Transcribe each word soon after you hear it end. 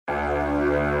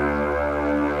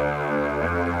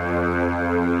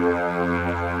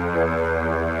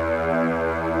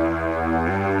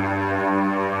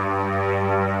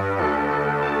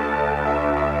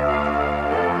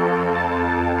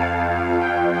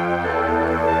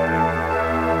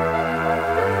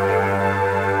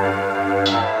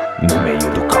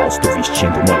posto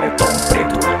vestindo moletom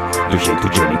preto. Do jeito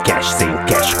Johnny Cash, sem o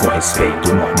cash com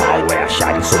respeito. O normal é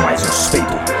acharem sou mais um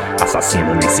suspeito.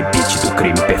 Assassino nesse beat do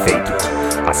crime perfeito.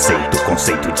 Aceito o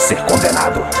conceito de ser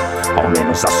condenado, ao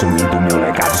menos assumindo meu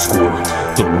legado escuro.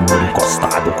 Tô no muro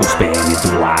encostado com os PM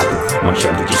do lado,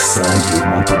 manchando de sangue o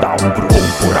manto da ombro.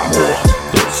 Um por amor,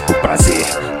 dois por prazer,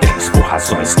 três por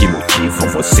razões que motivam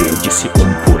você. Eu disse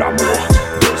um por amor,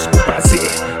 dois por prazer,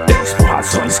 três por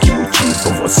razões que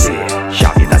motivam você.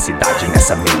 Chave da cidade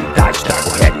nessa meia idade, trago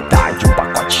realidade, um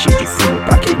pacote cheio de fumo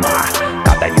pra queimar.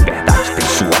 Cada liberdade tem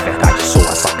sua verdade, sou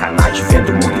a sacanagem, vendo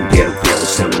o mundo inteiro pelo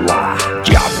celular.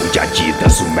 Diabo de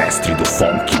Adidas, o mestre do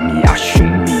funk, me acho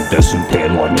um Midas, um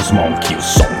Thelonious Monk. O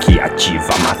som que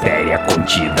ativa a matéria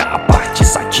contida, a parte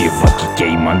sativa que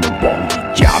queima no bong.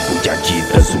 Diabo de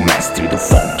Adidas, o mestre do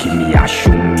funk, me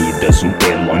acho um Midas, um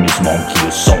Thelonious Monk.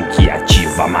 O som que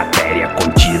ativa a matéria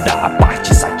contida, a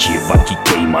parte sativa que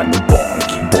queima no bong.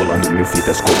 Bolando mil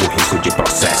vidas, corro risco de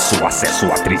processo. Acesso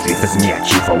a 3 letras me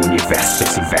ativa o universo.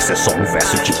 Esse verso é só um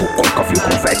verso tipo côncavo e o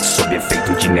convete. Sob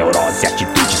efeito de neurose,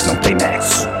 atitudes não tem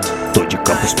nexo. Tô de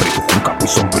campus preto com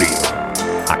capuz sombrio,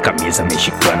 a camisa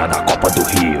mexicana da Copa do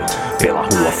Rio. Pela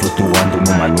rua flutuando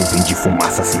numa nuvem de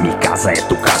fumaça. Se me casa é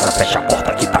tu casa, fecha a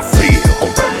porta que tá frio.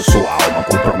 Comprando sua alma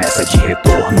com promessa de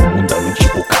retorno. Mundano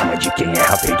tipo karma de quem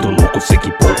erra feito louco. Sei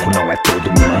que pouco não é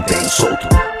todo, me mantenho solto.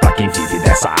 Pra quem vive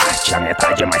dessa arte, a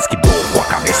metade é mais que dor. Com a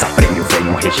cabeça prêmio,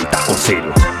 venham rejeitar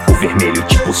conselho. O vermelho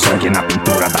tipo sangue na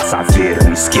pintura da Saveira.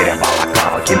 Um isqueiro é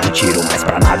balaclava que não tiro mais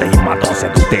pra nada. E uma dose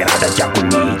adulterada de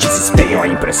agonia e desespero. A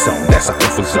impressão dessa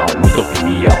confusão, muita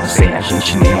opinião, sem a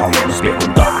gente nem ao menos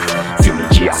perguntar. Filme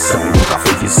de ação, nunca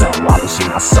foi visão,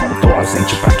 alucinação. Tô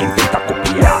ausente pra quem tenta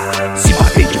copiar. Se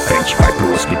bater de frente vai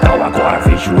pro hospital. Agora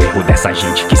vejo o erro dessa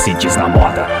gente que se diz na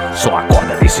moda. Só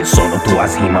acorda desse sono,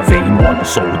 tuas rimas vem em mono.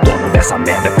 Sou o dono dessa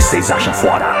merda que cês acham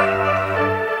fora.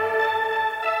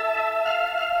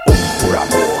 Um por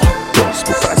amor, dois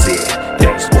por prazer,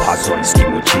 três por razões que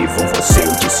motivam você.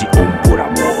 Eu disse um por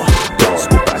amor, dois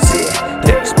por prazer,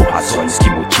 três por razões que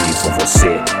motivam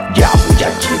você. Diabo de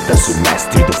Adidas, o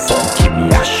mestre do funk,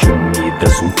 me acho um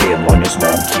Midas, um Thelonious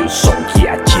Monk. O som que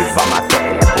ativa a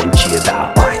matéria contida, a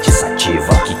parte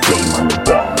sativa que queima no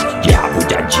bong. Diabo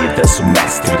de Adidas, o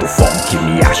mestre do funk,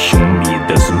 me acho um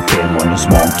Midas, um Thelonious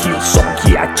Monk. O som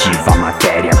que ativa a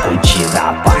matéria contida,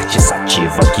 a parte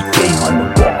sativa que queima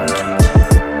no bong.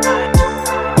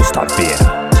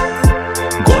 TAVERA,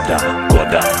 Godam.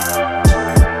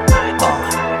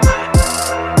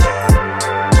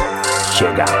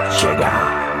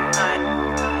 Chega.